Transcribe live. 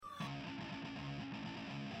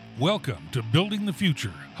Welcome to Building the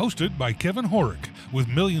Future, hosted by Kevin Horick. With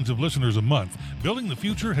millions of listeners a month, Building the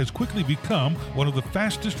Future has quickly become one of the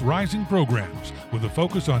fastest rising programs, with a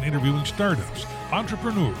focus on interviewing startups,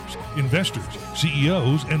 entrepreneurs, investors,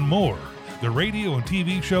 CEOs, and more. The radio and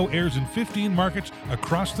TV show airs in 15 markets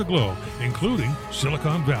across the globe, including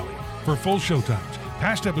Silicon Valley. For full showtimes,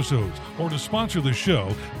 past episodes, or to sponsor the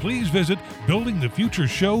show, please visit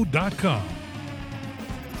buildingthefutureshow.com.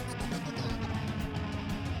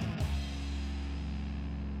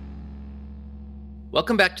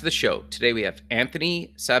 Welcome back to the show. Today we have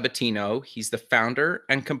Anthony Sabatino. He's the founder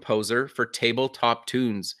and composer for Tabletop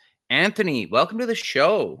Tunes. Anthony, welcome to the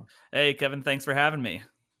show. Hey, Kevin, thanks for having me.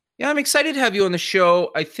 Yeah, I'm excited to have you on the show.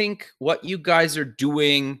 I think what you guys are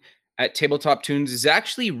doing at Tabletop Tunes is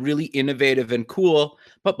actually really innovative and cool.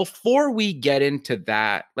 But before we get into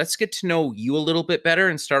that, let's get to know you a little bit better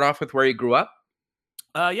and start off with where you grew up.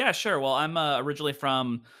 Yeah, sure. Well, I'm originally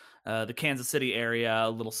from the Kansas City area, a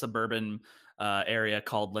little suburban area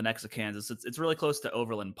called Lenexa, Kansas. It's really close to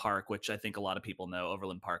Overland Park, which I think a lot of people know.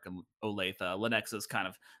 Overland Park and Olathe. Lenexa is kind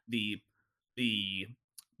of the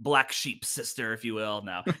black sheep sister, if you will.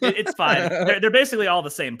 No, it's fine. They're basically all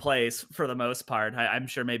the same place for the most part. I'm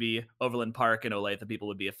sure maybe Overland Park and Olathe people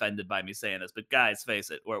would be offended by me saying this, but guys,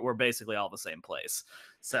 face it, we're basically all the same place.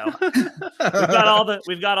 So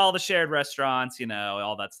we've got all the shared restaurants,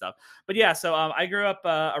 all that stuff. But yeah, so I grew up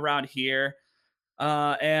around here.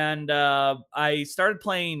 And I started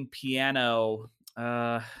playing piano.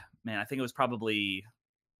 I think it was probably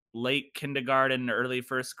late kindergarten, early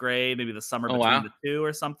first grade, maybe the summer between the two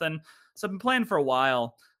or something. So I've been playing for a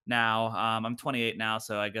while now. I'm 28 now,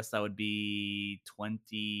 so I guess that would be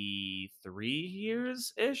 23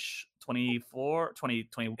 years ish, 24, 20,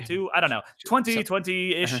 22. I don't know,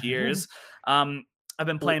 20-ish years. I've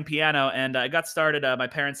been playing piano, and I got started. My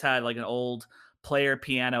parents had like an old player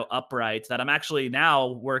piano upright that I'm actually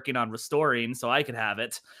now working on restoring so I could have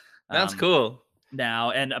it. That's cool.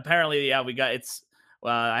 Now, and apparently, yeah,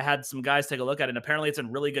 I had some guys take a look at it, and apparently it's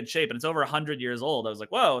in really good shape, and it's over 100 years old. I was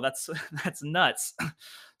like, whoa, that's nuts.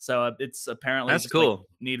 So it's apparently that's cool. Like,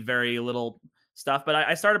 need very little stuff. But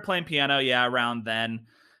I started playing piano, around then.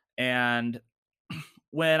 And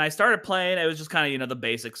when I started playing, it was just kind of, the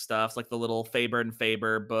basic stuff, like the little Faber and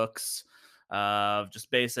Faber books, just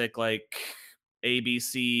basic, like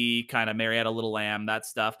ABC, kind of Marietta Little Lamb, that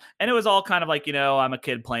stuff. And it was all kind of like, I'm a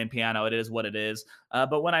kid playing piano. It is what it is.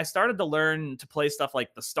 But when I started to learn to play stuff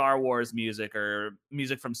like the Star Wars music or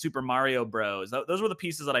music from Super Mario Bros., those were the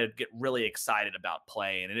pieces that I'd get really excited about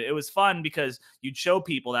playing. And it was fun because you'd show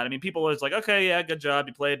people that. I mean, people was like, okay, yeah, good job.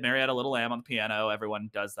 You played Marietta Little Lamb on the piano. Everyone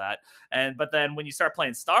does that. But then when you start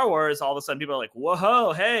playing Star Wars, all of a sudden people are like,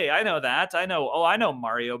 whoa, hey, I know that. I know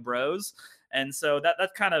Mario Bros. And so that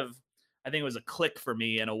kind of, I think it was a click for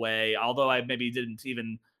me in a way, although I maybe didn't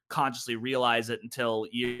even consciously realize it until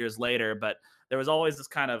years later. But there was always this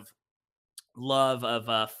kind of love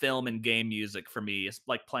of film and game music for me. It's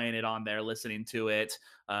like playing it on there, listening to it.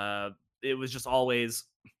 It was just always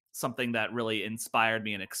something that really inspired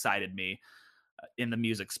me and excited me in the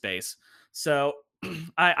music space. So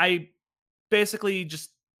I basically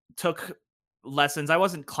just took lessons. I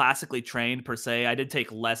wasn't classically trained per se. I did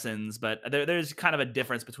take lessons, but there's kind of a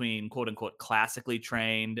difference between quote unquote classically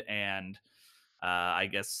trained and I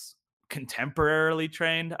guess contemporarily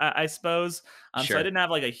trained, I suppose. Sure. So I didn't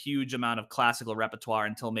have like a huge amount of classical repertoire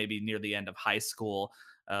until maybe near the end of high school,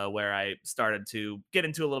 where I started to get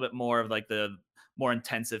into a little bit more of like the more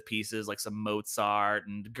intensive pieces, like some Mozart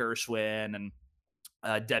and Gershwin and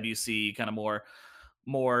Debussy, kind of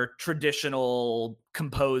more traditional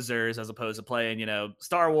composers as opposed to playing,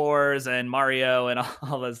 Star Wars and Mario and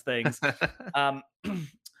all those things.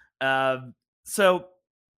 So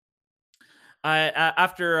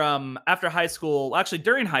after high school, actually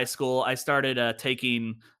during high school, I started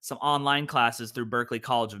taking some online classes through Berklee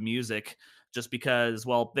College of Music, just because,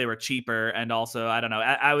 well, they were cheaper, and also I don't know,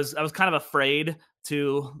 I was kind of afraid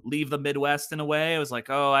to leave the Midwest in a way. I was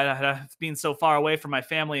like, oh, I've been so far away from my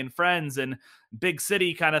family and friends and big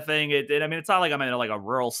city kind of thing. I mean, it's not like I'm in like a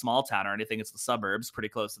rural small town or anything. It's the suburbs, pretty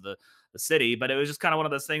close to the city. But it was just kind of one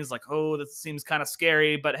of those things like, oh, this seems kind of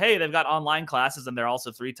scary. But hey, they've got online classes and they're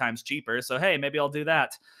also 3 times cheaper. So hey, maybe I'll do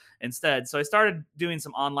that instead. So I started doing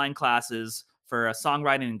some online classes for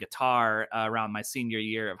songwriting and guitar around my senior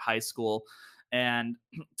year of high school, and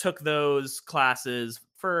took those classes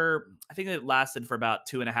for, I think it lasted for about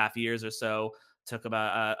 2.5 years or so. Took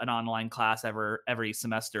about an online class every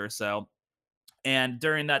semester or so. And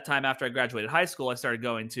during that time, after I graduated high school, I started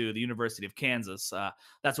going to the University of Kansas.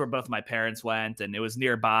 That's where both my parents went, and it was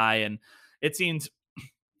nearby, and it seemed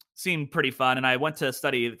seemed pretty fun. And I went to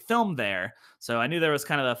study film there. So I knew there was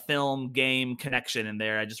kind of a film game connection in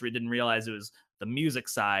there. I just didn't realize it was the music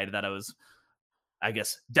side that I was, I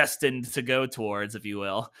guess, destined to go towards, if you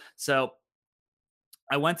will. So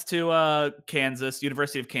I went to Kansas,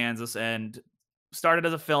 University of Kansas, and started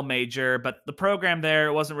as a film major, but the program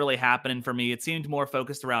there wasn't really happening for me. It seemed more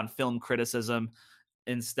focused around film criticism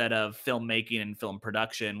instead of filmmaking and film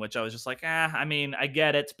production, which I was just like, I mean, I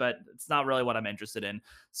get it, but it's not really what I'm interested in.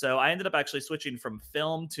 So I ended up actually switching from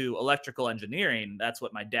film to electrical engineering. That's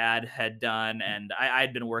what my dad had done. And I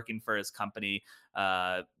had been working for his company,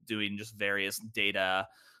 doing just various data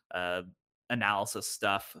analysis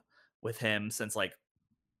stuff with him since like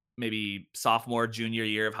maybe sophomore, junior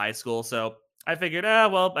year of high school. So I figured,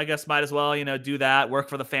 well, I guess might as well, do that, work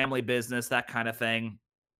for the family business, that kind of thing.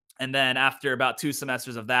 And then after about 2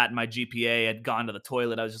 semesters of that, my GPA had gone to the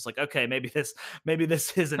toilet. I was just like, okay, maybe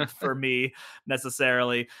this isn't for me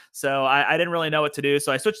necessarily. So I didn't really know what to do.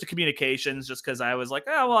 So I switched to communications just because I was like,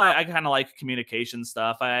 oh well, I kind of like communication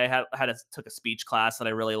stuff. I took a speech class that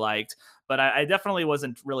I really liked, but I definitely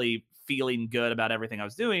wasn't really feeling good about everything I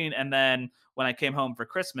was doing. And then when I came home for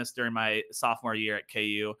Christmas during my sophomore year at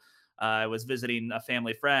KU, I was visiting a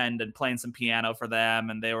family friend and playing some piano for them,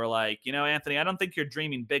 and they were like, Anthony, I don't think you're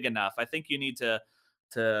dreaming big enough. I think you need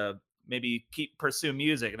to maybe pursue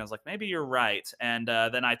music. And I was like, maybe you're right. And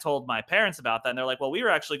then I told my parents about that, and they're like, well, we were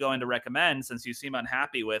actually going to recommend, since you seem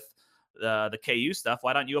unhappy with the KU stuff,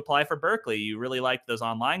 why don't you apply for Berklee? You really like those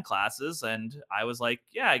online classes. And I was like,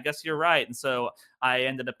 yeah, I guess you're right. And so I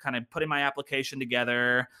ended up kind of putting my application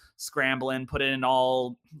together, scrambling, put in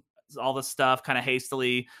all the stuff kind of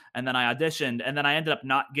hastily, and then I auditioned, and then I ended up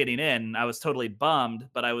not getting in. I was totally bummed,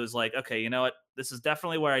 but I was like, okay, you know what, this is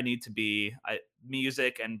definitely where I need to be.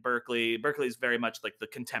 Music and Berklee is very much like the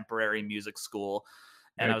contemporary music school,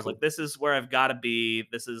 and Very I was cool. like, this is where I've got to be.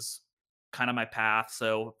 This is kind of my path.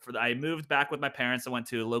 So I moved back with my parents. I went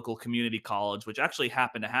to a local community college, which actually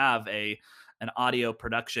happened to have an audio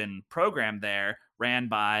production program there, ran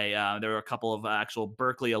by there were a couple of actual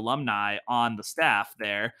Berklee alumni on the staff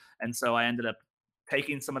there. And so I ended up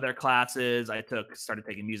taking some of their classes. Started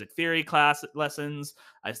taking music theory lessons.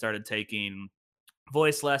 I started taking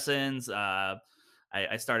voice lessons. I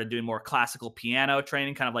started doing more classical piano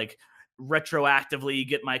training, kind of like retroactively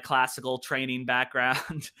get my classical training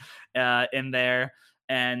background in there.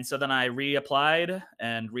 And so then I reapplied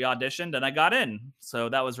and re-auditioned, and I got in. So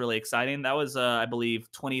that was really exciting. That was, I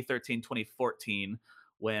believe, 2013, 2014,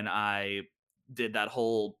 when I did that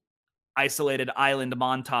whole isolated island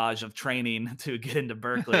montage of training to get into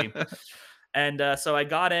Berklee. And so I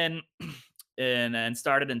got in and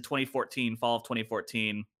started in 2014, fall of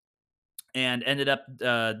 2014, and ended up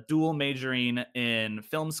dual majoring in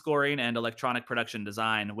film scoring and electronic production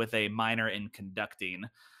design with a minor in conducting.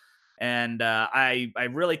 And I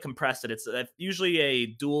really compressed it. It's usually a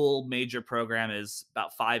dual major program is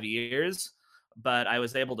about 5 years, but I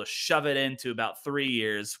was able to shove it into about 3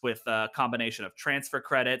 years with a combination of transfer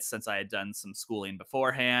credits, since I had done some schooling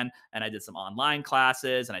beforehand, and I did some online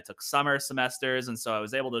classes, and I took summer semesters, and so I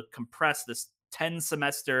was able to compress this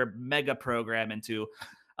 10-semester mega program into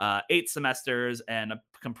 8 semesters and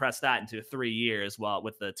compress that into 3 years, while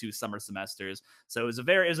with the 2 summer semesters. So it was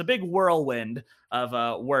a big whirlwind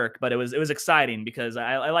of work, but it was exciting because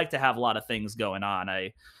I like to have a lot of things going on.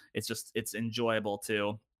 It's enjoyable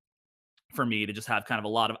for me to just have kind of a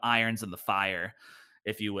lot of irons in the fire,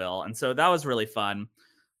 if you will. And so that was really fun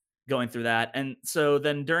going through that. And so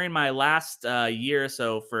then during my last year or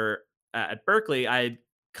so at Berklee, I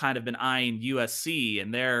kind of been eyeing USC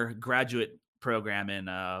and their graduate program in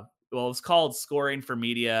well, it's called Scoring for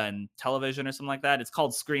Media and Television or something like that. It's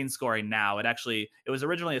called Screen Scoring now. It was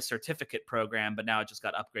originally a certificate program, but now it just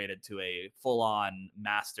got upgraded to a full-on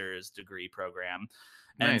master's degree program.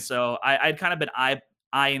 Nice. And so I'd kind of been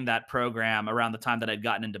eyeing that program around the time that I'd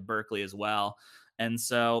gotten into Berklee as well. And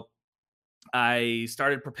so I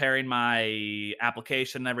started preparing my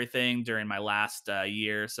application and everything during my last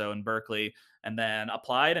year or so in Berklee, and then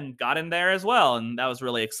applied and got in there as well. And that was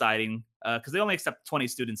really exciting because they only accept 20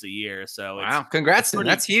 students a year. So wow, congrats, pretty,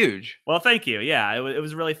 that's huge. Well, thank you. Yeah, it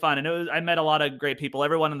was really fun, and I met a lot of great people.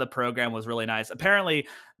 Everyone in the program was really nice. Apparently,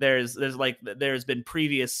 there's been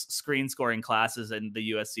previous screen scoring classes in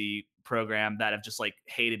the USC program that have just like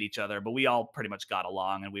hated each other, but we all pretty much got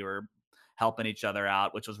along, and we were helping each other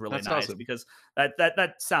out, which was really That's nice awesome. because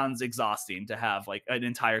that sounds exhausting to have like an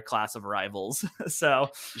entire class of rivals. So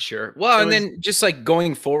sure. Well, and then just like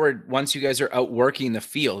going forward, once you guys are out working the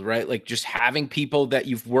field, right? Like just having people that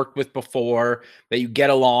you've worked with before that you get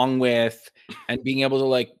along with and being able to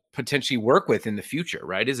like potentially work with in the future,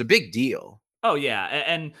 right, is a big deal. Oh yeah,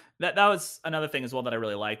 and that was another thing as well that I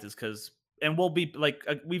really liked is because and we'll be like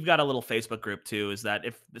we've got a little Facebook group too. Is that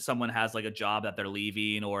if someone has like a job that they're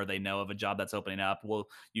leaving or they know of a job that's opening up, we'll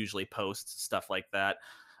usually post stuff like that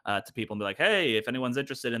to people and be like, hey, if anyone's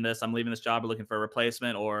interested in this, I'm leaving this job or looking for a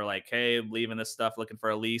replacement, or like, hey, I'm leaving this stuff looking for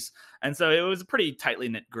a lease. And so it was a pretty tightly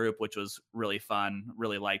knit group, which was really fun.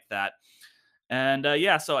 Really liked that. And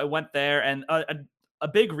yeah, so I went there, and a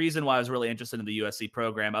big reason why I was really interested in the USC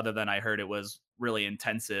program, other than I heard it was really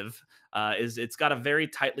intensive, is it's got a very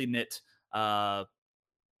tightly knit uh,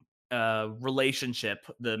 relationship.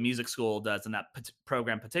 The music school does in that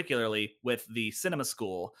program, particularly with the cinema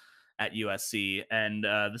school at USC, and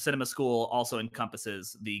the cinema school also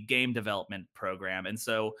encompasses the game development program, and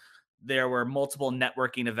so there were multiple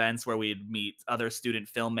networking events where we'd meet other student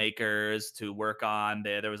filmmakers to work on.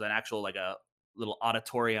 There was an actual like a little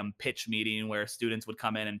auditorium pitch meeting where students would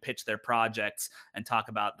come in and pitch their projects and talk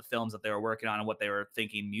about the films that they were working on and what they were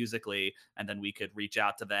thinking musically, and then we could reach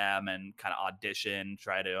out to them and kind of audition,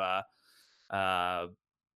 try to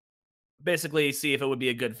basically see if it would be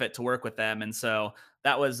a good fit to work with them. And so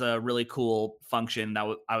that was a really cool function that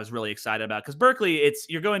I was really excited about, because Berkeley, it's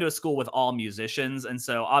you're going to a school with all musicians, and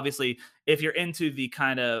so obviously if you're into the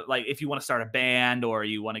kind of like if you want to start a band or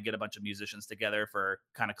you want to get a bunch of musicians together for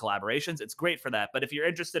kind of collaborations, it's great for that. But if you're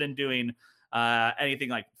interested in doing anything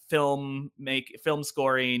like film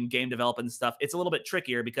scoring, game development stuff, it's a little bit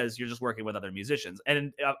trickier because you're just working with other musicians.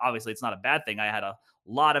 And obviously it's not a bad thing. I had a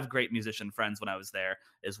lot of great musician friends when I was there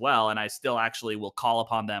as well, and I still actually will call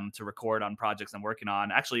upon them to record on projects I'm working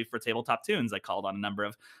on. Actually, for Tabletop Tunes, I called on a number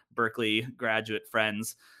of Berkeley graduate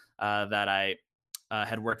friends that I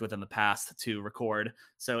had worked with in the past to record.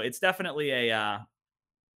 So it's definitely a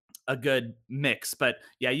good mix. But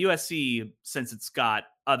yeah, USC, since it's got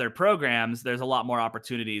other programs, there's a lot more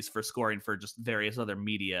opportunities for scoring for just various other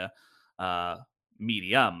media uh,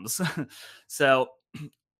 mediums. So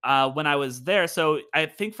when I was there, so I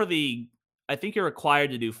think you're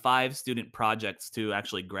required to do 5 student projects to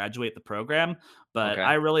actually graduate the program. But Okay.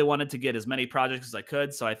 I really wanted to get as many projects as I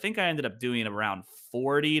could, so I think I ended up doing around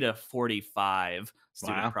 40 to 45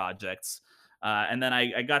 student Wow. projects. And then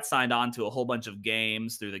I got signed on to a whole bunch of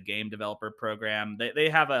games through the game developer program. They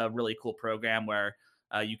have a really cool program where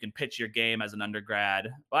you can pitch your game as an undergrad.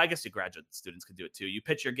 Well, I guess your graduate students could do it too. You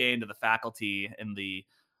pitch your game to the faculty in the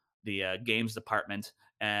games department,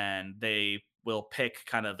 and they will pick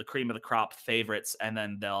kind of the cream of the crop favorites, and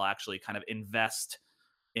then they'll actually kind of invest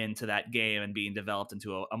into that game and being developed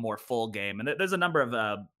into a more full game. And there's a number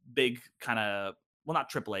of big kind of, well, not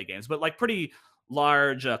AAA games, but like pretty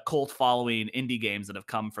large cult following indie games that have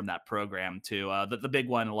come from that program too. The big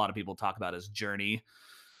one a lot of people talk about is Journey,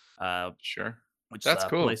 uh, Sure. which is That's a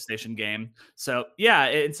cool. PlayStation game. So yeah,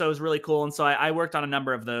 and so it was really cool. And so I worked on a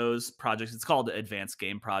number of those projects. It's called the Advanced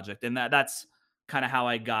Game Project, and that's kind of how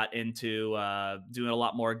I got into doing a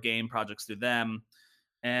lot more game projects through them.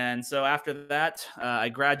 And so after that, I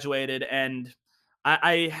graduated, and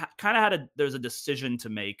I kind of had there's a decision to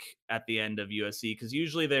make at the end of USC, because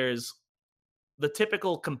usually there's the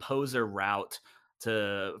typical composer route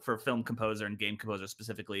to for film composer and game composer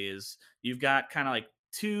specifically is you've got kind of like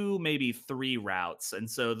 2 maybe 3 routes. And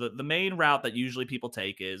so the main route that usually people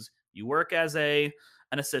take is you work as an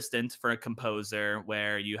assistant for a composer,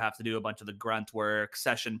 where you have to do a bunch of the grunt work,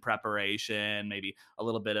 session preparation, maybe a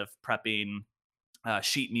little bit of prepping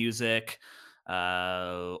sheet music,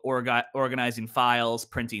 organizing files,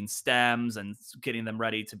 printing stems, and getting them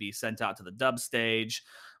ready to be sent out to the dub stage.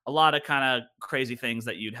 A lot of kind of crazy things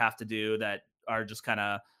that you'd have to do that are just kind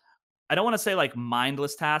of, I don't want to say like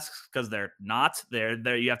mindless tasks, because they're not.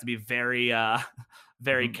 They're you have to be very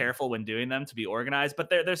very Mhm. careful when doing them to be organized, but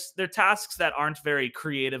they're tasks that aren't very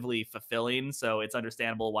creatively fulfilling, so it's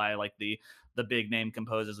understandable why like the big name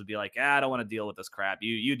composers would be like, I don't want to deal with this crap.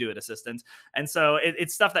 You do it, assistant. And so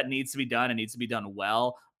it's stuff that needs to be done and needs to be done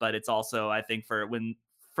well, but it's also, I think,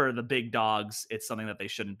 for the big dogs, it's something that they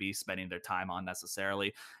shouldn't be spending their time on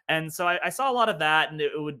necessarily. And so I saw a lot of that, and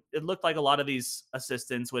it looked like a lot of these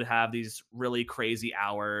assistants would have these really crazy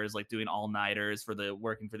hours, like doing all nighters for the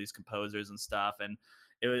working for these composers and stuff. And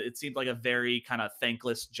it seemed like a very kind of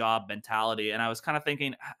thankless job mentality. And I was kind of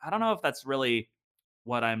thinking, I don't know if that's really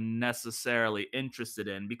what I'm necessarily interested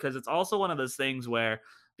in, because it's also one of those things where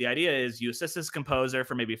the idea is you assist this composer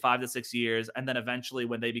for maybe 5 to 6 years, and then eventually,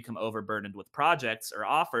 when they become overburdened with projects or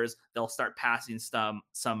offers, they'll start passing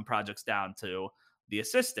some projects down to the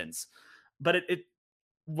assistants. But it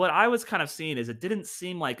what I was kind of seeing is it didn't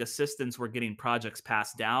seem like assistants were getting projects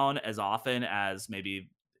passed down as often as maybe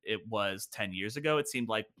it was 10 years ago. It seemed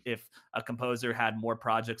like if a composer had more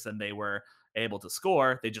projects than they were able to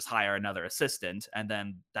score, they just hire another assistant, and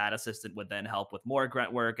then that assistant would then help with more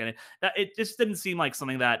grunt work. And it just didn't seem like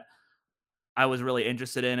something that I was really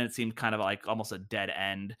interested in. It seemed kind of like almost a dead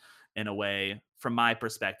end in a way from my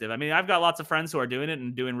perspective. I mean, I've got lots of friends who are doing it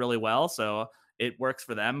and doing really well, so it works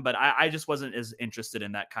for them, but I just wasn't as interested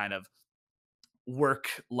in that kind of work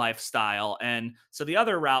lifestyle. And so the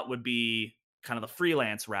other route would be kind of the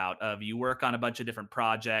freelance route of you work on a bunch of different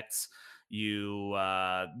projects. You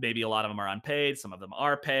maybe a lot of them are unpaid, some of them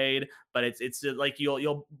are paid, but it's like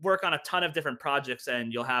you'll work on a ton of different projects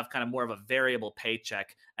and you'll have kind of more of a variable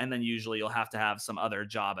paycheck, and then usually you'll have to have some other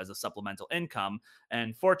job as a supplemental income.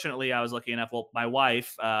 And fortunately, I was lucky enough. Well, my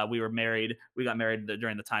wife, we got married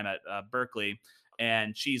during the time at Berkeley,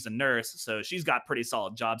 and she's a nurse, so she's got pretty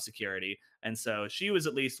solid job security. And so she was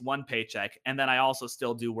at least one paycheck. And then I also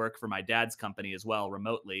still do work for my dad's company as well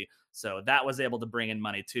remotely. So that was able to bring in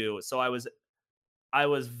money too. So I was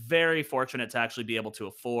very fortunate to actually be able to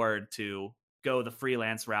afford to go the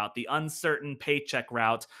freelance route, the uncertain paycheck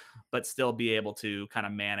route, but still be able to kind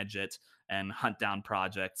of manage it and hunt down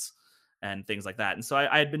projects and things like that. And so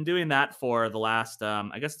I had been doing that for the last,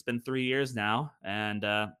 I guess it's been 3 years now, and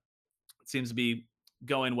it seems to be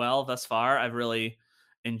going well thus far. I've really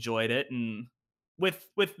enjoyed it, and with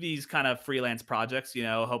these kind of freelance projects,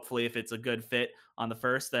 hopefully if it's a good fit on the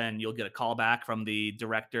first, then you'll get a call back from the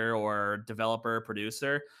director or developer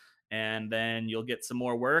producer, and then you'll get some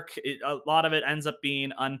more work. A lot of it ends up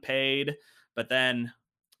being unpaid, but then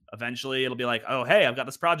eventually it'll be like, oh, hey, I've got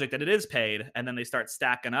this project and it is paid, and then they start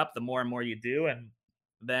stacking up the more and more you do, and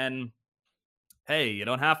then hey, you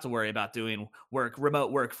don't have to worry about doing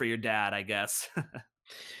remote work for your dad, I guess.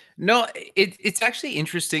 No, it's actually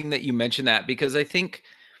interesting that you mentioned that, because I think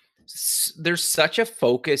there's such a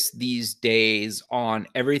focus these days on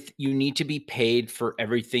everything. You need to be paid for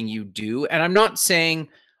everything you do. And I'm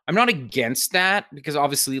not against that, because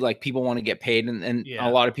obviously like people want to get paid, and a Yeah.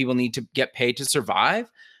 lot of people need to get paid to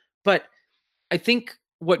survive. But I think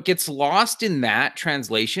what gets lost in that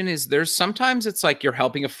translation is there's sometimes it's like you're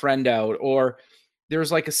helping a friend out, or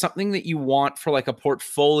there's like something that you want for like a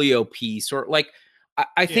portfolio piece, or like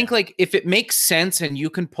I think Yeah. like if it makes sense and you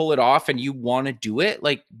can pull it off and you want to do it,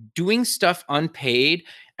 like doing stuff unpaid.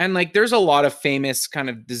 And like there's a lot of famous kind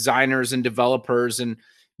of designers and developers and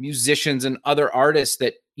musicians and other artists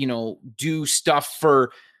that, do stuff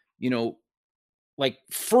for, you know, like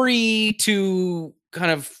free to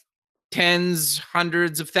kind of tens,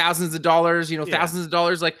 hundreds of thousands of dollars, Yeah. thousands of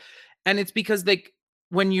dollars. Like, and it's because like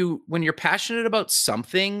when you're passionate about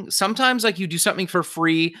something, sometimes like you do something for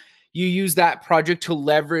free, you use that project to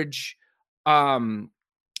leverage um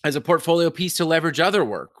as a portfolio piece to leverage other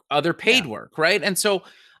work, other Yeah. paid work, right? And so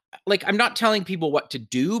like I'm not telling people what to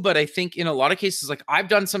do, but I think in a lot of cases, like I've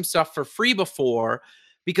done some stuff for free before,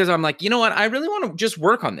 because I'm like, you know what, I really want to just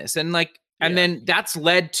work on this. And like, and Yeah. then that's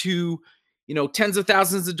led to, tens of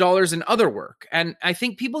thousands of dollars in other work. And I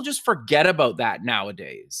think people just forget about that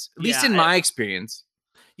nowadays, at least Yeah. in my experience.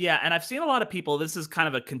 Yeah, and I've seen a lot of people. This is kind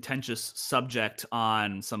of a contentious subject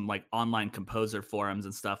on some like online composer forums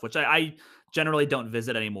and stuff, which I generally don't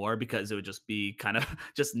visit anymore because it would just be kind of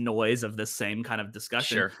just noise of the same kind of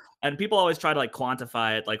discussion. Sure. And people always try to like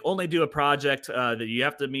quantify it, like only do a project that you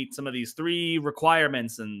have to meet some of these 3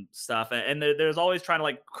 requirements and stuff. And there's always trying to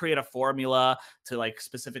like create a formula to like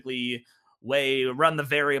specifically run the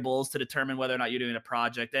variables to determine whether or not you're doing a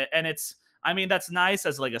project. And it's, I mean, that's nice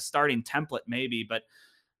as like a starting template, maybe, but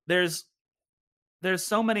there's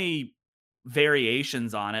so many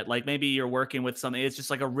variations on it. Like maybe you're working with something, it's just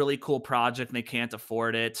like a really cool project and they can't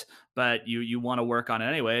afford it, but you want to work on it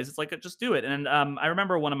anyways. It's like just do it. And I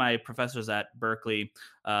remember one of my professors at Berkeley,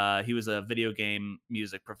 he was a video game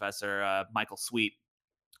music professor, Michael Sweet.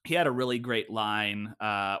 He had a really great line,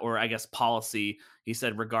 or I guess policy, he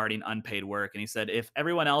said regarding unpaid work. And he said, if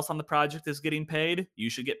everyone else on the project is getting paid, you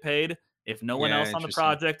should get paid. If no one Yeah, else on the interesting.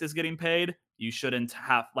 project is getting paid, you shouldn't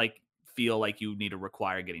have like feel like you need to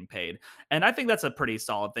require getting paid. And I think that's a pretty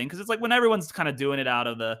solid thing because it's like when everyone's kind of doing it out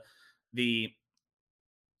of the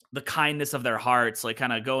the kindness of their hearts, like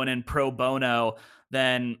kind of going in pro bono,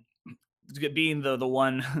 then being the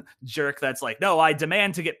one jerk that's like, no, I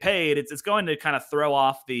demand to get paid. It's going to kind of throw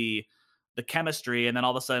off the chemistry, and then all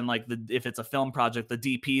of a sudden, like if it's a film project, the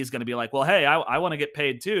DP is going to be like, well, hey, I want to get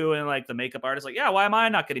paid too, and like the makeup artist, like, yeah, why am I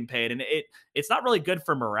not getting paid? And it's not really good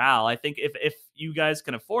for morale. I think if you guys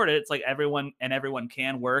can afford it, it's like everyone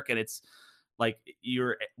can work, and it's like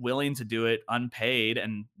you're willing to do it unpaid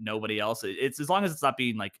and nobody else. It's as long as it's not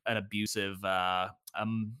being like an abusive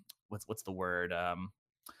what's the word Yeah,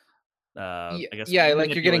 I guess yeah,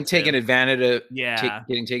 like you're getting taken manipulative. advantage of, Yeah.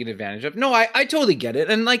 getting taken advantage of. No, I totally get it.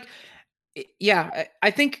 And like Yeah,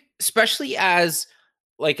 I think especially as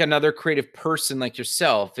like another creative person like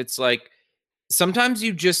yourself, it's like sometimes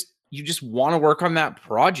you just want to work on that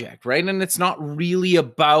project, right? And it's not really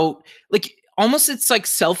about like almost it's like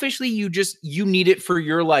selfishly you need it for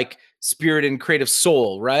your like spirit and creative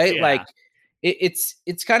soul, right? Yeah. Like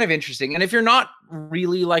it's kind of interesting. And if you're not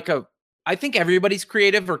really like a I think everybody's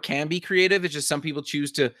creative or can be creative. It's just some people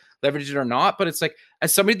choose to leverage it or not. But it's like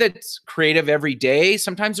as somebody that's creative every day,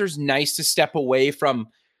 sometimes there's nice to step away from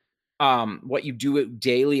what you do it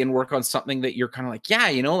daily and work on something that you're kind of like, yeah,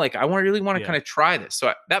 like I want really want to Yeah. kind of try this.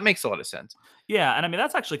 So that makes a lot of sense. Yeah, and I mean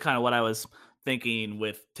that's actually kind of what I was thinking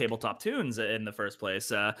with tabletop tunes in the first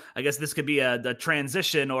place. I guess this could be a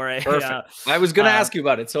transition or a Perfect. I was going to ask you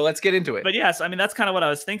about it, so let's get into it. but yes, I mean that's kind of what I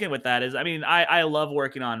was thinking with that is I mean I love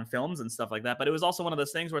working on films and stuff like that, but it was also one of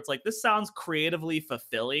those things where it's like this sounds creatively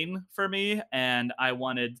fulfilling for me, and I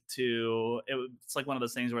wanted to. It's like one of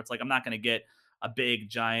those things where it's like I'm not going to get a big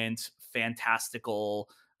giant fantastical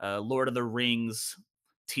Lord of the Rings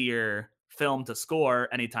tier film to score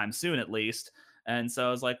anytime soon, at least. And so I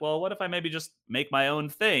was like, well, what if I maybe just make my own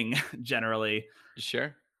thing generally?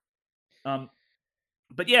 Sure. Um,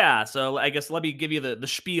 but yeah, so I guess let me give you the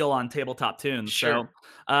spiel on Tabletop Tunes. So,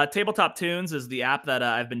 Sure. Tabletop Tunes is the app that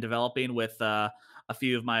I've been developing with a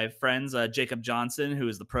few of my friends, Jacob Johnson, who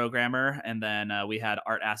is the programmer, and then we had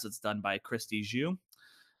art assets done by Christy Zhu.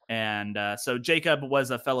 And so Jacob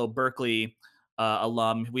was a fellow Berkeley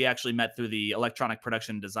alum. We actually met through the electronic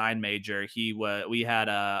production design major. We had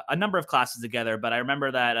a number of classes together, but I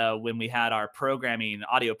remember that when we had our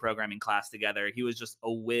audio programming class together, he was just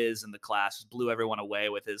a whiz in the class, just blew everyone away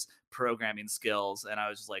with his programming skills. And I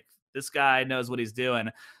was just like, this guy knows what he's doing.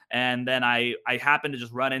 And then I happened to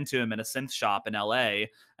just run into him in a synth shop in LA,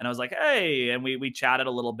 and I was like, hey, and we chatted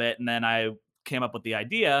a little bit, and then I came up with the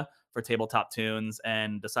idea for Tabletop Tunes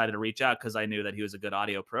and decided to reach out because I knew that he was a good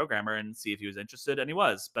audio programmer and see if he was interested, and he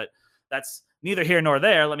was. But that's neither here nor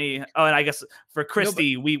there. Let me. Oh, and I guess for No, but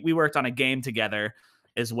Christy, we worked on a game together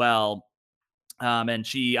as well. And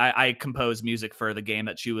I composed music for the game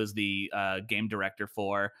that she was the game director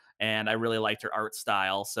for, and I really liked her art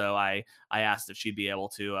style. So I asked if she'd be able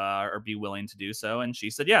to or be willing to do so, and she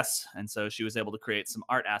said yes. And so she was able to create some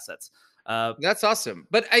art assets. Uh, that's awesome.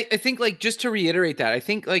 But I think like just to reiterate that, I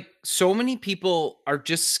think like so many people are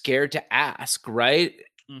just scared to ask, right?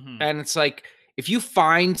 mhm. And it's like if you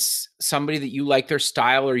find somebody that you like their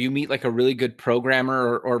style or you meet like a really good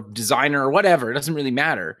programmer or designer or whatever, it doesn't really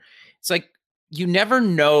matter. It's like you never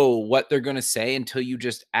know what they're going to say until you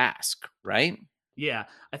just ask, right? Yeah,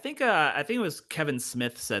 I think it was Kevin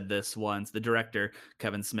Smith said this once. The director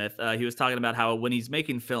Kevin Smith, he was talking about how when he's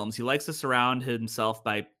making films, he likes to surround himself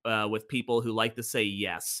by with people who like to say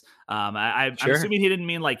yes. I'm Sure. assuming he didn't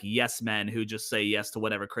mean like yes men who just say yes to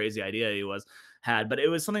whatever crazy idea he was had, but it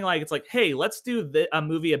was something like it's like, hey, let's do a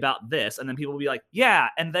movie about this, and then people will be like, yeah,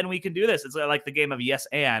 and then we can do this. It's like the game of yes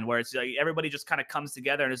and, where it's like everybody just kind of comes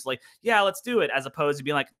together and it's like, yeah, let's do it, as opposed to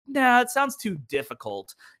being like, nah, it sounds too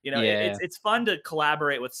difficult. Yeah. It's fun to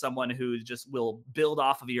collaborate with someone who just will build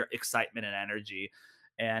off of your excitement and energy.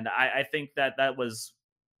 And I think that that was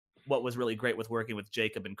what was really great with working with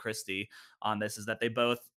Jacob and Christy on this, is that they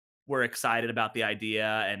both were excited about the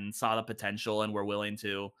idea and saw the potential and were willing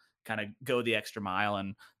to kind of go the extra mile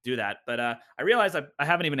and do that. But I realized I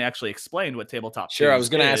haven't even actually explained what Tabletop Sure. I Tunes was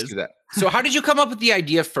going to ask is. you that. So, how did you come up with the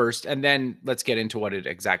idea first? And then let's get into what it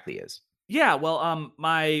exactly is. Yeah, well,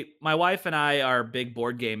 my wife and I are big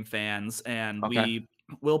board game fans, and Okay. we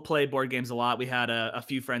will play board games a lot. We had a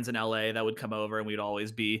few friends in LA that would come over, and we'd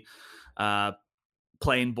always be uh,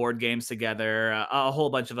 playing board games together. A whole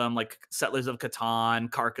bunch of them, like Settlers of Catan,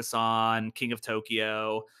 Carcassonne, King of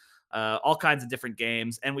Tokyo, all kinds of different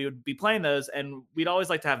games. And we would be playing those, and we'd always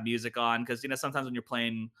like to have music on because sometimes when you're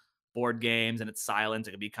playing board games and it's silent,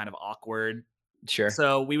 it can be kind of awkward. Sure.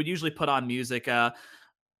 So we would usually put on music.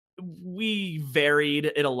 We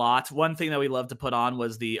varied it a lot. One thing that we loved to put on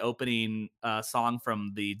was the opening song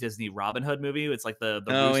from the Disney Robin Hood movie. It's like the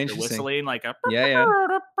Oh, rooster interesting. whistling, like a. Yeah.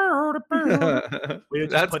 We would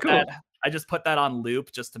just That's put that. cool. I just put that on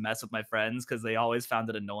loop just to mess with my friends because they always found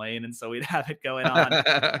it annoying, and so we'd have it going on.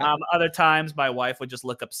 Other times, my wife would just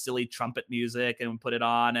look up silly trumpet music and put it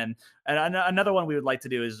on. And another one we would like to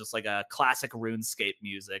do is just like a classic RuneScape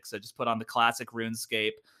music. So just put on the classic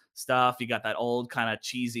RuneScape stuff. You got that old kind of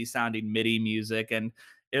cheesy sounding MIDI music, and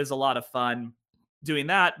it was a lot of fun doing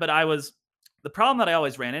that. But the problem that I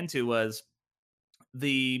always ran into was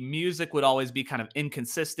the music would always be kind of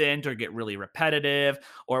inconsistent or get really repetitive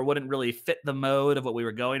or wouldn't really fit the mode of what we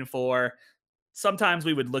were going for. Sometimes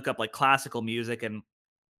we would look up like classical music, and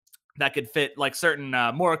that could fit like certain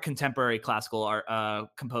more contemporary classical art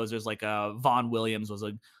composers, like Vaughan Williams was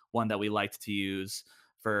a one that we liked to use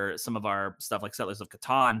for some of our stuff like Settlers of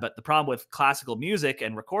Catan. But the problem with classical music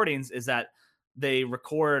and recordings is that they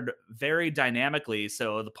record very dynamically.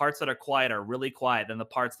 So the parts that are quiet are really quiet. Then the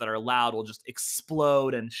parts that are loud will just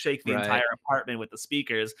explode and shake the Right. entire apartment with the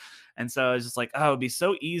speakers. And so it's just like, oh, it'd be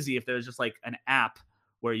so easy if there was just like an app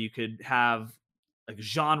where you could have like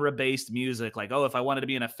genre based music. Like, oh, if I wanted to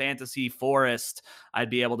be in a fantasy forest, I'd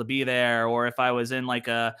be able to be there. Or if I was in like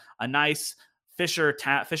a nice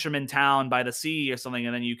fisherman town by the sea or something,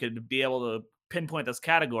 and then you could be able to pinpoint those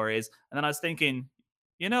categories. And then I was thinking,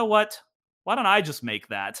 you know what? Why don't I just make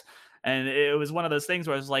that? And it was one of those things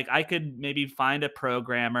where I was like, I could maybe find a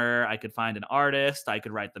programmer, I could find an artist, I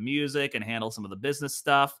could write the music and handle some of the business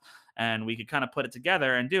stuff, and we could kind of put it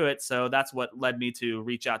together and do it. So that's what led me to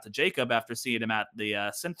reach out to Jacob after seeing him at the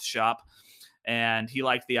synth shop, and he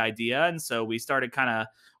liked the idea. And so we started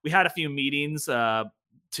we had a few meetings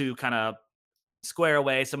to kind of square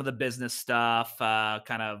away some of the business stuff,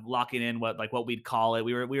 kind of locking in what we'd call it.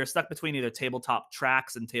 We were stuck between either tabletop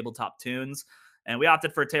tracks and tabletop tunes, and we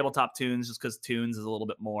opted for tabletop tunes just because tunes is a little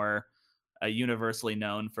bit more universally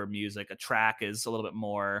known for music. A track is a little bit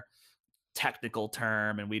more technical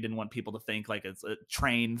term, and we didn't want people to think like it's a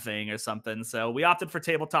train thing or something. So we opted for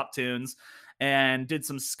tabletop tunes and did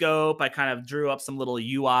some scope. I kind of drew up some little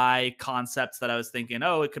UI concepts that I was thinking,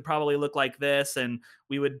 oh, it could probably look like this. And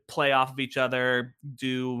we would play off of each other,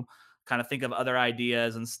 do kind of think of other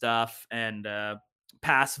ideas and stuff, and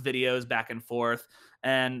pass videos back and forth.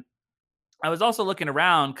 And I was also looking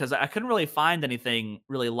around because I couldn't really find anything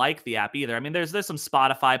really like the app either. I mean, there's some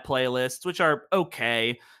Spotify playlists which are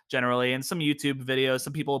okay generally, and some YouTube videos.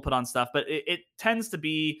 Some people put on stuff, but it tends to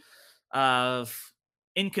be uh,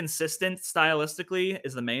 inconsistent stylistically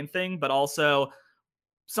is the main thing. But also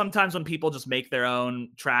sometimes when people just make their own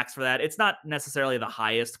tracks for that, it's not necessarily the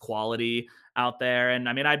highest quality out there. And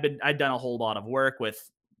I mean, I'd done a whole lot of work with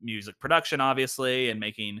music production, obviously, and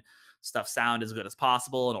making stuff sound as good as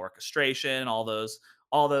possible, and orchestration, all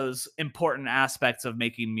those important aspects of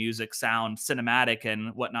making music sound cinematic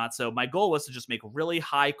and whatnot. So my goal was to just make really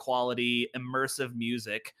high quality, immersive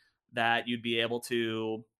music that you'd be able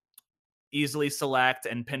to easily select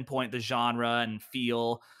and pinpoint the genre and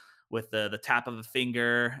feel with the tap of a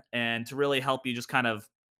finger, and to really help you just kind of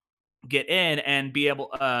get in and be able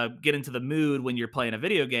get into the mood when you're playing a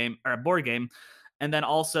video game or a board game. And then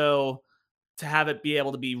also to have it be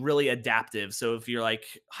able to be really adaptive. So if you're like,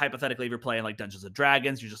 hypothetically, if you're playing like Dungeons and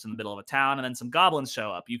Dragons, you're just in the middle of a town and then some goblins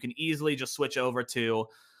show up, you can easily just switch over to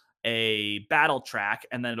a battle track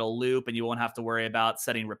and then it'll loop, and you won't have to worry about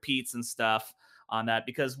setting repeats and stuff on that.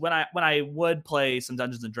 Because when I would play some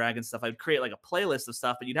Dungeons and Dragons stuff, I'd create like a playlist of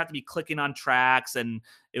stuff, but you'd have to be clicking on tracks and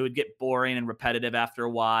it would get boring and repetitive after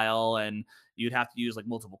a while, and you'd have to use like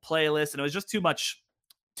multiple playlists, and it was just too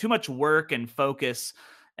much work and focus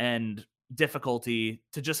and difficulty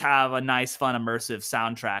to just have a nice, fun, immersive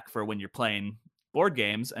soundtrack for when you're playing board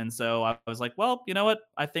games. And so I was like, well, you know what?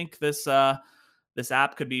 I think this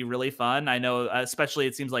app could be really fun. I know, especially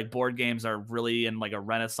it seems like board games are really in like a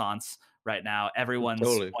renaissance right now. Everyone's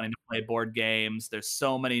Totally. wanting to play board games. There's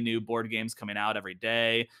so many new board games coming out every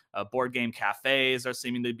day. Board game cafes are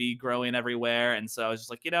seeming to be growing everywhere. And so I was just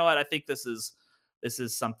like, you know what? I think this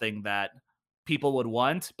is something that people would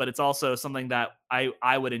want, but it's also something that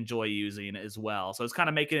I would enjoy using as well. So it's kind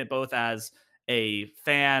of making it both as a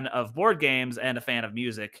fan of board games and a fan of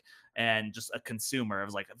music and just a consumer. I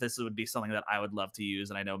was like, this would be something that I would love to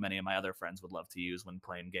use, and I know many of my other friends would love to use when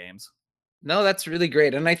playing games. No, that's really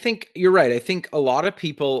great. And I think you're right. I think a lot of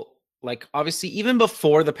people, like, obviously, even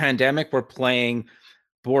before the pandemic, were playing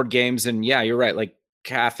board games. And yeah, you're right. Like,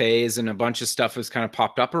 cafes and a bunch of stuff has kind of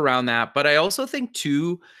popped up around that. But I also think,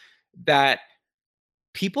 too, that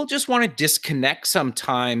people just want to disconnect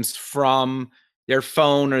sometimes from their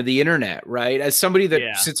phone or the internet, right? As somebody that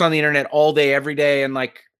Yeah. sits on the internet all day, every day, and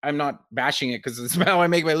like, I'm not bashing it because it's how I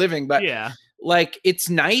make my living, but Yeah. like, it's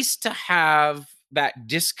nice to have that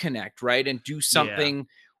disconnect, right? And do Yeah. something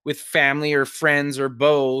with family or friends or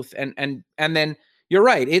both. And then you're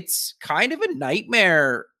right, it's kind of a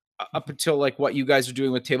nightmare up until like what you guys are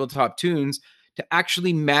doing with tabletop tunes to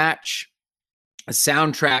actually match a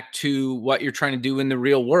soundtrack to what you're trying to do in the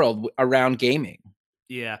real world around gaming.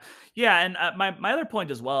 Yeah. Yeah, and my other point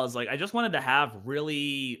as well is like I just wanted to have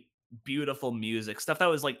really beautiful music, stuff that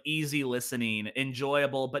was like easy listening,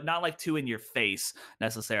 enjoyable, but not like too in your face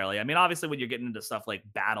necessarily. I mean, obviously when you're getting into stuff like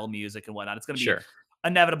battle music and whatnot, it's going to be Sure.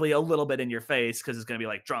 inevitably a little bit in your face because it's going to be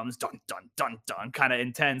like drums, dun dun dun dun, kind of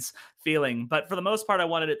intense feeling. But for the most part, I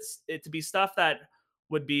wanted it to be stuff that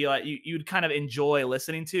would be like you'd kind of enjoy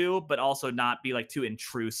listening to, but also not be like too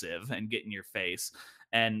intrusive and get in your face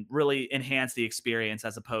and really enhance the experience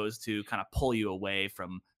as opposed to kind of pull you away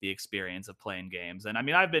from the experience of playing games. And I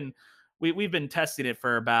mean, we've been testing it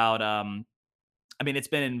for about I mean, it's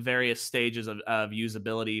been in various stages of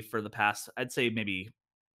usability for the past, I'd say maybe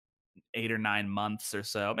 8 or 9 months or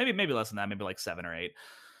so, maybe less than that, maybe like 7 or 8.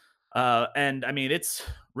 And I mean, it's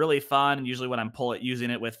really fun. And usually when I'm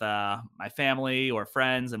using it with my family or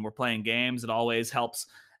friends, and we're playing games, it always helps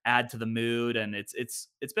add to the mood. And it's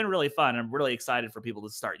been really fun. I'm really excited for people to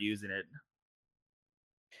start using it.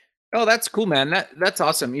 Oh, that's cool, man. That's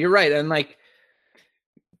awesome. You're right. And like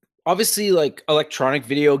obviously like electronic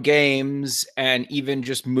video games and even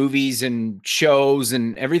just movies and shows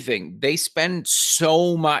and everything, they spend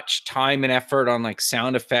so much time and effort on like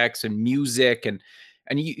sound effects and music and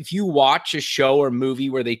if you watch a show or movie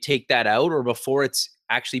where they take that out or before it's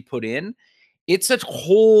actually put in, it's a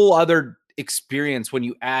whole other experience when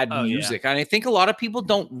you add Oh yeah. music. And I think a lot of people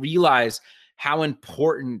don't realize how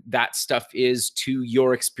important that stuff is to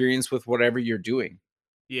your experience with whatever you're doing.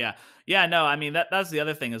 Yeah. Yeah, no, I mean that's the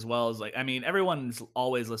other thing as well is like I mean everyone's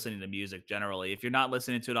always listening to music generally. If you're not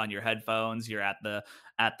listening to it on your headphones, you're at the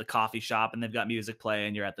coffee shop and they've got music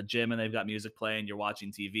playing, you're at the gym and they've got music playing, you're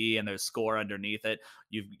watching TV and there's score underneath it.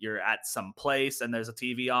 You're at some place and there's a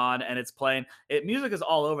TV on and it's playing. Music is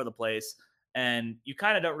all over the place and you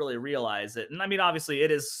kind of don't really realize it. And I mean obviously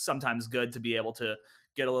it is sometimes good to be able to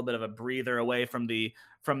get a little bit of a breather away from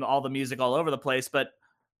all the music all over the place, but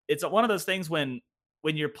it's one of those things when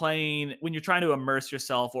you're playing when you're trying to immerse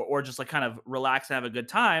yourself or just like kind of relax and have a good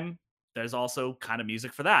time, there's also kind of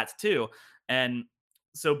music for that too. And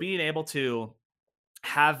so being able to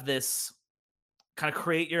have this kind of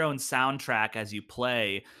create your own soundtrack as you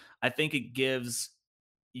play, I think it gives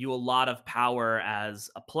you a lot of power as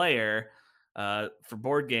a player for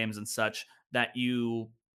board games and such that you're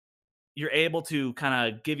able to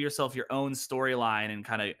kind of give yourself your own storyline and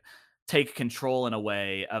kind of take control in a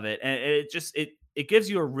way of it. And it gives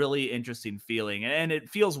you a really interesting feeling. And it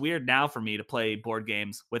feels weird now for me to play board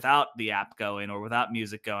games without the app going or without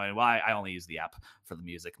music going. Well, I only use the app for the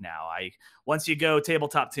music now. I Once you go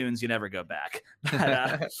tabletop tunes, you never go back.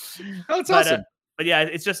 Oh, it's But awesome. but yeah,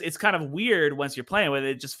 it's kind of weird once you're playing with it.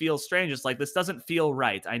 It just feels strange. It's like this doesn't feel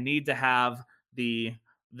right. I need to have the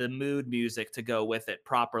the mood music to go with it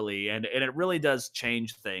properly, and it really does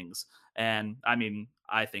change things. And I mean,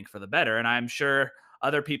 I think for the better, and I'm sure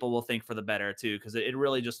other people will think for the better too, because it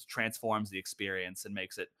really just transforms the experience and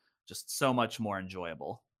makes it just so much more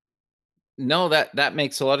enjoyable. No, that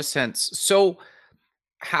makes a lot of sense. So,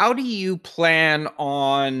 how do you plan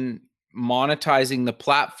on monetizing the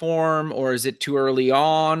platform, or is it too early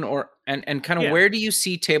on, or and kind of Yeah. where do you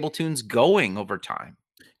see Table Tunes going over time?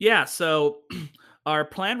 Yeah, so our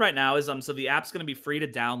plan right now is so the app's going to be free to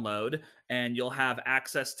download and you'll have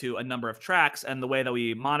access to a number of tracks, and the way that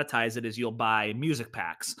we monetize it is you'll buy music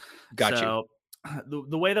packs. Got you. So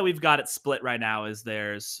the way that we've got it split right now is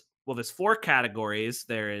there's four categories.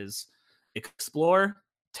 There is explore,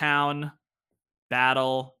 town,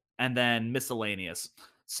 battle, and then miscellaneous.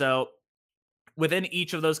 So within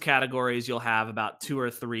each of those categories, you'll have about two or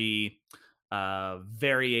three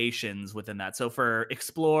variations within that. So for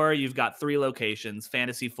Explore, you've got three locations: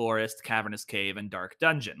 Fantasy Forest, Cavernous Cave, and Dark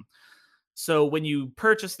Dungeon. So when you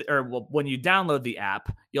when you download the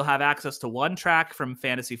app, you'll have access to one track from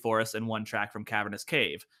Fantasy Forest and one track from Cavernous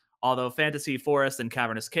Cave. Although Fantasy Forest and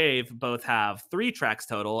Cavernous Cave both have three tracks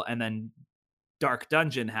total, and then Dark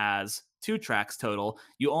Dungeon has two tracks total,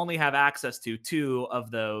 you only have access to two of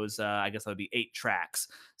those. I guess that would be eight tracks.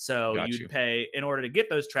 So Got you'd you. pay, in order to get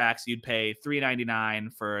those tracks, you'd pay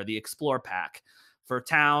 $3.99 for the Explore pack. For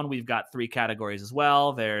Town, we've got three categories as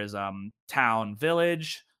well. There's Town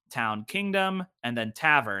Village, Town Kingdom, and then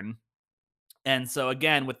Tavern. And so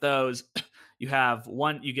again, with those, you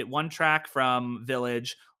get one track from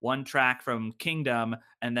Village, one track from Kingdom,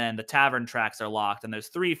 and then the Tavern tracks are locked. And there's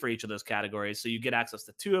three for each of those categories. So you get access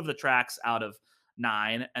to two of the tracks out of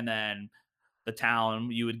nine, and then the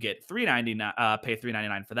Town you would get pay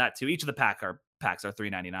 $3.99 for that too. Each of the packs are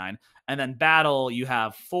 $3.99. And then Battle, you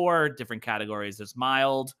have four different categories. There's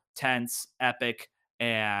mild, tense, epic,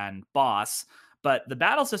 and boss. But the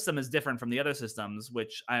battle system is different from the other systems,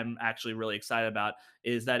 which I'm actually really excited about,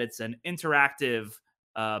 is that it's an interactive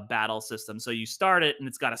battle system. So you start it and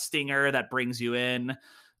it's got a stinger that brings you in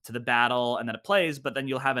to the battle and then it plays, but then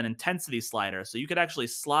you'll have an intensity slider. So you could actually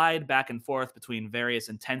slide back and forth between various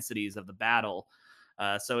intensities of the battle.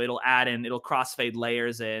 So it'll crossfade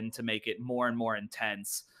layers in to make it more and more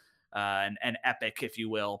intense and epic, if you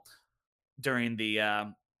will, during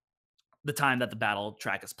the time that the battle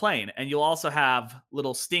track is playing. And you'll also have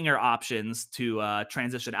little stinger options to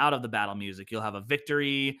transition out of the battle music. You'll have a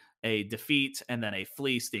victory, a defeat, and then a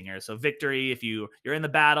flee stinger. So victory, if you're in the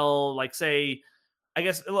battle, like say, I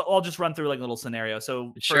guess I'll just run through like a little scenario.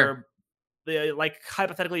 So Sure. for like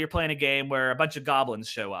hypothetically you're playing a game where a bunch of goblins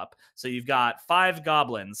show up, so you've got 5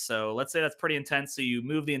 goblins, so let's say that's pretty intense, so you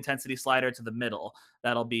move the intensity slider to the middle.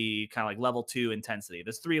 That'll be kind of like level 2 intensity.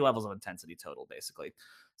 There's 3 levels of intensity total basically.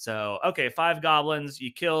 So okay, 5 goblins,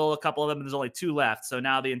 you kill a couple of them and there's only 2 left, so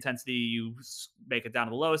now the intensity, you make it down to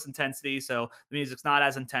the lowest intensity, so the music's not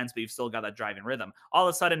as intense, but you've still got that driving rhythm. All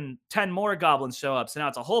of a sudden 10 more goblins show up, so now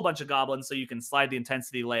it's a whole bunch of goblins, so you can slide the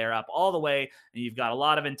intensity layer up all the way and you've got a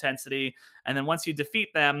lot of intensity. And then once you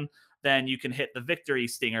defeat them, then you can hit the victory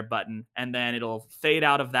stinger button, and then it'll fade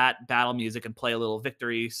out of that battle music and play a little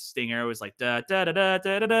victory stinger. It was like da da da da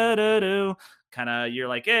da da da da da. Kind of, you're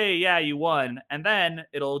like, hey, yeah, you won, and then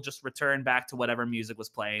it'll just return back to whatever music was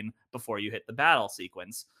playing before you hit the battle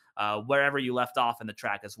sequence, wherever you left off in the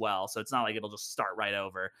track as well. So it's not like it'll just start right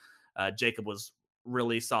over. Jacob was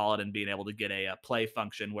really solid in being able to get a play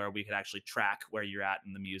function where we could actually track where you're at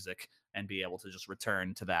in the music and be able to just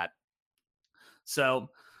return to that. So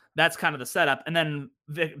that's kind of the setup. And then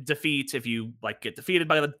the defeat, if you like get defeated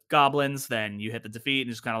by the goblins, then you hit the defeat and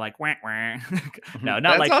just kind of like wah, wah. No, not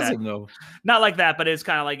That's like that. awesome though. Not like that, but it's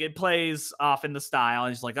kind of like it plays off in the style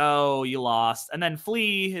and it's like, oh, you lost. And then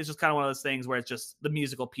flee is just kind of one of those things where it's just the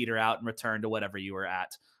music will peter out and return to whatever you were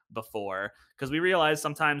at before. Because we realize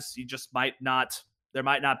sometimes you just might not, there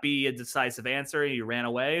might not be a decisive answer. You ran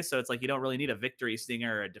away. So it's like you don't really need a victory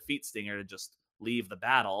stinger or a defeat stinger to just leave the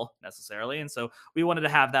battle necessarily. And so we wanted to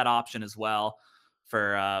have that option as well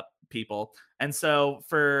for people. And so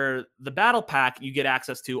for the battle pack, you get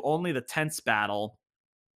access to only the tense battle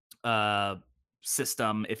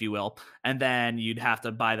system, if you will. And then you'd have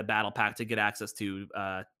to buy the battle pack to get access to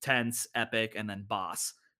tense, epic, and then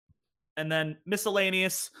boss. And then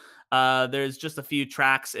miscellaneous, there's just a few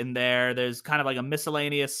tracks in there. There's kind of like a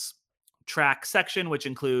miscellaneous track section, which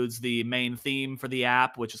includes the main theme for the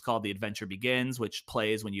app, which is called The Adventure Begins, which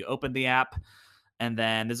plays when you open the app. And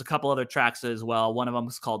then there's a couple other tracks as well. One of them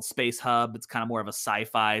is called Space Hub. It's kind of more of a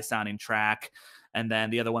sci-fi sounding track. And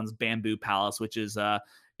then the other one's Bamboo Palace, which is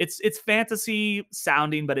it's fantasy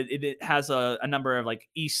sounding, but it has a number of like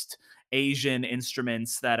East Asian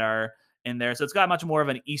instruments that are in there. So it's got much more of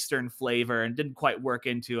an Eastern flavor and didn't quite work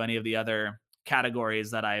into any of the other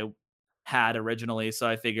categories that I had originally. So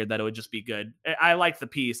I figured that it would just be good. I liked the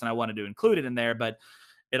piece and I wanted to include it in there, but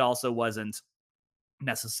it also wasn't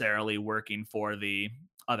necessarily working for the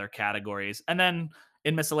other categories. And then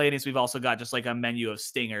in miscellaneous, we've also got just like a menu of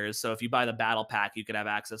stingers. So if you buy the battle pack, you could have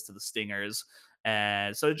access to the stingers.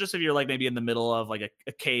 And so just if you're like maybe in the middle of like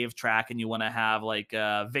a cave track and you want to have like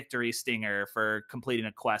a victory stinger for completing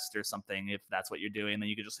a quest or something, if that's what you're doing, then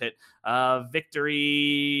you could just hit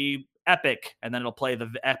victory epic and then it'll play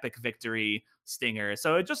the epic victory stinger.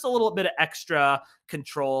 So it's just a little bit of extra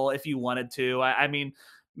control if you wanted to. I mean,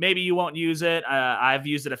 maybe you won't use it. I've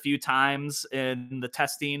used it a few times in the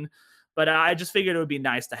testing, but I just figured it would be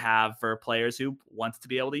nice to have for players who want to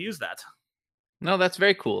be able to use that. No, that's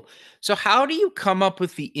very cool. So how do you come up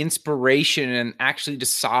with the inspiration and actually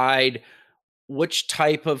decide which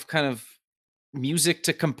type of kind of music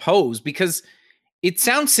to compose? Because it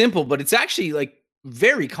sounds simple, but it's actually like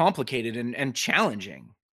very complicated and challenging.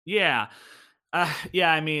 Yeah.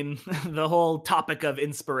 Yeah, I mean, the whole topic of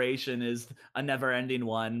inspiration is a never-ending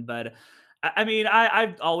one, but I mean,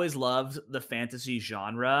 I've always loved the fantasy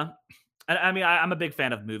genre. I mean, I'm a big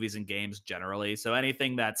fan of movies and games generally, so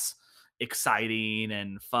anything that's exciting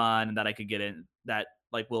and fun and that I could get in that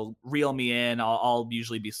like will reel me in, I'll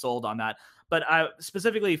usually be sold on that. But I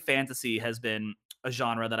specifically fantasy has been a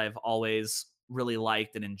genre that I've always really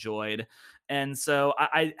liked and enjoyed, and so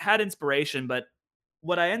I had inspiration, but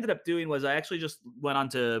what I ended up doing was I actually just went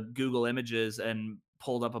onto Google Images and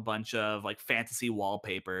pulled up a bunch of like fantasy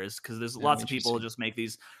wallpapers because there's Oh, lots of people who interesting. just make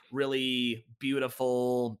these really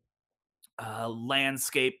beautiful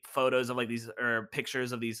landscape photos of like these or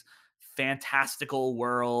pictures of these fantastical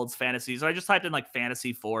worlds, fantasies. So I just typed in like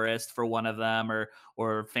fantasy forest for one of them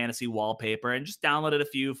or fantasy wallpaper and just downloaded a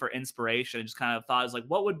few for inspiration and just kind of thought, I was like,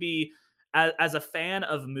 what would be as a fan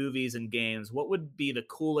of movies and games, what would be the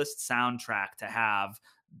coolest soundtrack to have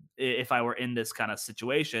if I were in this kind of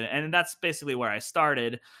situation? And that's basically where I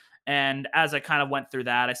started. And as I kind of went through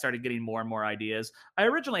that, I started getting more and more ideas. I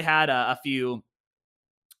originally had a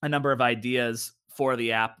number of ideas for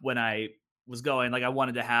the app when I was going, like I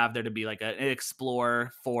wanted to have there to be like an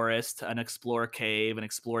explore forest, an explore cave, an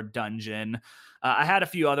explore dungeon. I had a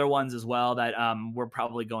few other ones as well that we're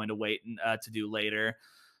probably going to wait to do later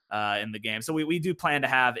in the game. So we do plan to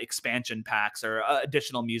have expansion packs or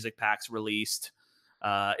additional music packs released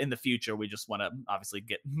in the future. We just want to obviously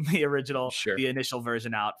get Sure. the initial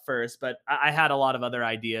version out first. But I had a lot of other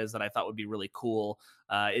ideas that I thought would be really cool.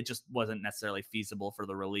 It just wasn't necessarily feasible for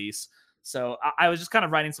the release. So I was just kind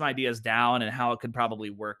of writing some ideas down and how it could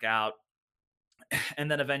probably work out.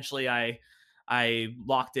 And then eventually I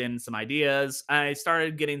locked in some ideas. I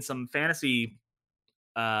started getting some fantasy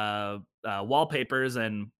wallpapers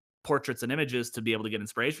and portraits and images to be able to get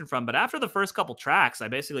inspiration from. But after the first couple tracks, I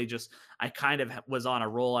kind of was on a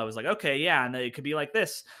roll. I was like, okay, yeah, and it could be like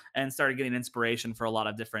this, and started getting inspiration for a lot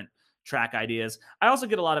of different track ideas. I also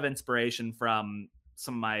get a lot of inspiration from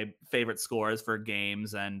some of my favorite scores for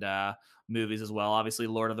games and movies as well. Obviously,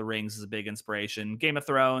 Lord of the Rings is a big inspiration. Game of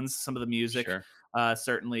Thrones, some of the music Sure.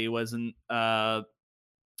 certainly wasn't I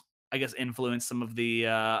guess influenced some of the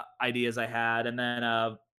ideas I had, and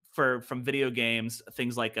then for from video games,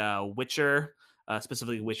 things like Witcher,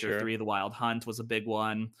 specifically Witcher Sure. 3: The Wild Hunt was a big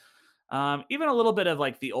one. Even a little bit of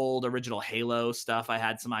like the old original Halo stuff. I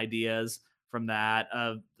had some ideas from that.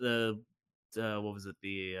 The what was it?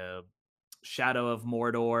 The Shadow of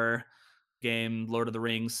Mordor game, Lord of the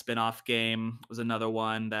Rings spin-off game was another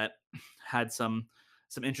one that had some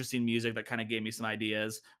interesting music that kind of gave me some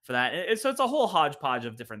ideas for that. So it's a whole hodgepodge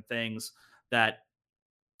of different things that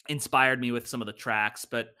inspired me with some of the tracks.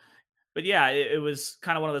 But yeah, it was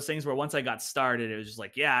kind of one of those things where once I got started, it was just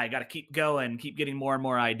like, yeah, I got to keep going, keep getting more and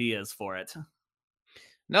more ideas for it.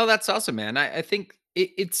 No, that's awesome, man. I think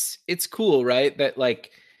it's cool, right? That like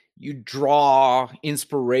you draw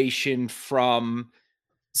inspiration from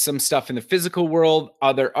some stuff in the physical world,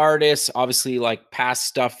 other artists, obviously like past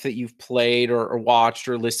stuff that you've played or watched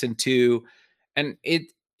or listened to. And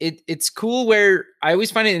it's cool where I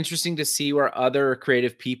always find it interesting to see where other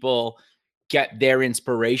creative people get their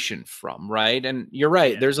inspiration from, right? And you're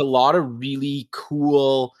right, Yeah. there's a lot of really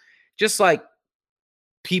cool, just like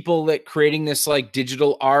people that creating this like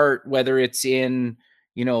digital art, whether it's in,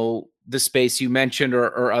 the space you mentioned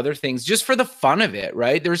or other things, just for the fun of it,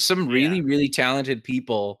 right? There's some Yeah. really, really talented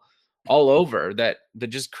people all over that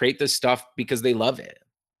just create this stuff because they love it.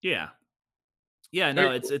 Yeah. Yeah,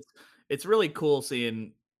 no, Very it's really cool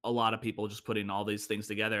seeing a lot of people just putting all these things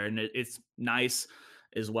together, and it's nice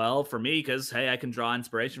as well for me because hey, I can draw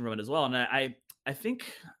inspiration from it as well. And I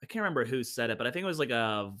think I can't remember who said it, but I think it was like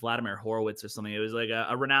a Vladimir Horowitz or something. It was like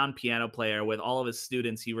a renowned piano player with all of his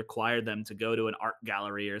students. He required them to go to an art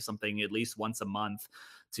gallery or something at least once a month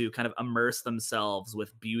to kind of immerse themselves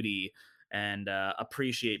with beauty and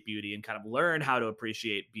appreciate beauty and kind of learn how to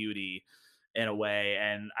appreciate beauty in a way.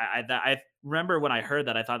 And I remember when I heard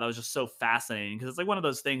that, I thought that was just so fascinating because it's like one of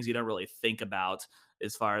those things you don't really think about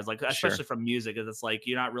as far as like, Sure. especially from music, is it's like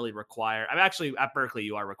you're not really required. I'm actually at Berkeley,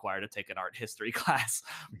 you are required to take an art history class,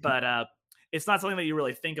 Mhm. but it's not something that you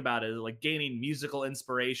really think about is like gaining musical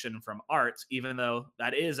inspiration from art, even though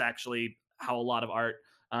that is actually how a lot of art,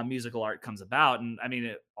 musical art comes about. And I mean,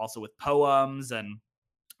 it also with poems and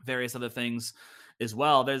various other things as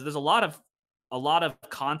well. There's a lot of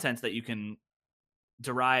content that you can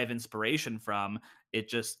derive inspiration from. It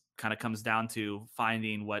just kind of comes down to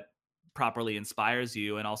finding what properly inspires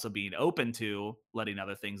you and also being open to letting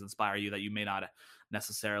other things inspire you that you may not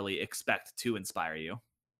necessarily expect to inspire you.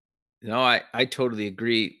 No, I totally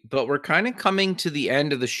agree. But we're kind of coming to the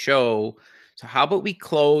end of the show. So how about we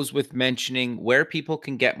close with mentioning where people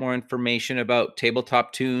can get more information about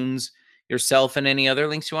tabletop tunes, yourself, and any other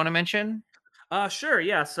links you want to mention? Sure,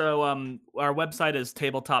 yeah. So our website is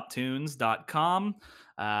tabletoptunes.com.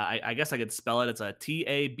 I guess I could spell it. It's a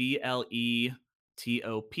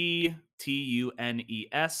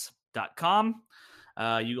tabletoptunes.com.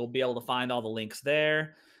 You will be able to find all the links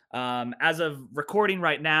there. As of recording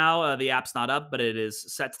right now, the app's not up, but it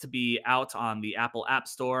is set to be out on the Apple App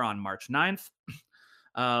Store on March 9th.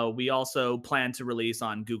 We also plan to release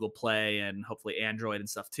on Google Play and hopefully Android and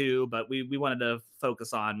stuff too, but we wanted to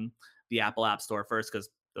focus on the Apple App Store first because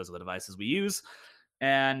those are the devices we use.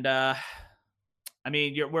 And I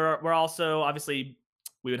mean, we're also obviously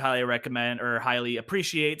we would highly recommend or highly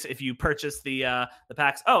appreciate if you purchase the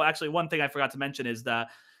packs. Oh, actually, one thing I forgot to mention is that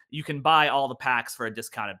you can buy all the packs for a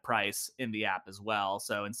discounted price in the app as well.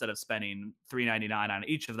 So instead of spending $3.99 on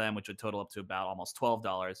each of them, which would total up to about almost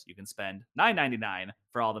 $12, you can spend $9.99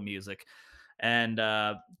 for all the music and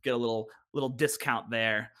get a little discount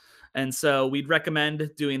there. And so we'd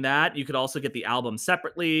recommend doing that. You could also get the album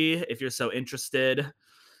separately if you're so interested.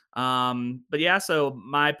 But yeah, so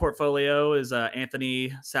my portfolio is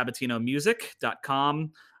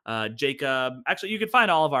AnthonySabatinomusic.com. Jacob, actually, you can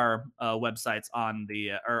find all of our websites on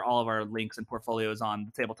or all of our links and portfolios on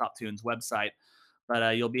the Tabletop Tunes website.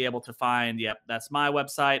 But you'll be able to find, that's my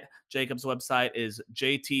website. Jacob's website is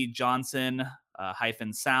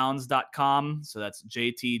jtjohnson-sounds.com. So that's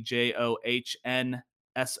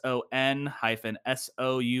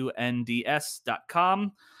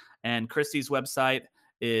JTJOHNSON-SOUNDS.com. And Christy's website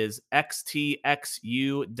is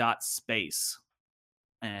xtxu.space.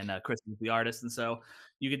 And Christy's the artist. And so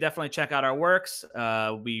you can definitely check out our works.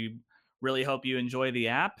 We really hope you enjoy the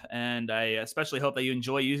app. And I especially hope that you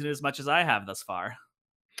enjoy using it as much as I have thus far.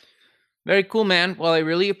 Very cool, man. Well, I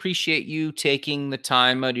really appreciate you taking the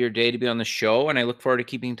time out of your day to be on the show. And I look forward to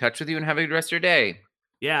keeping in touch with you and having a good rest of your day.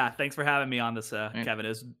 Yeah. Thanks for having me on this, Kevin.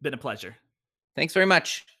 It's been a pleasure. Thanks very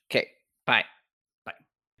much. Okay. Bye.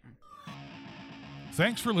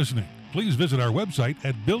 Thanks for listening. Please visit our website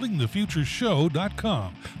at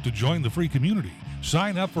buildingthefutureshow.com to join the free community,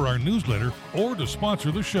 sign up for our newsletter, or to sponsor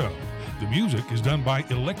the show. The music is done by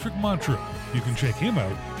Electric Mantra. You can check him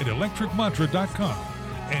out at electricmantra.com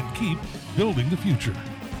and keep building the future.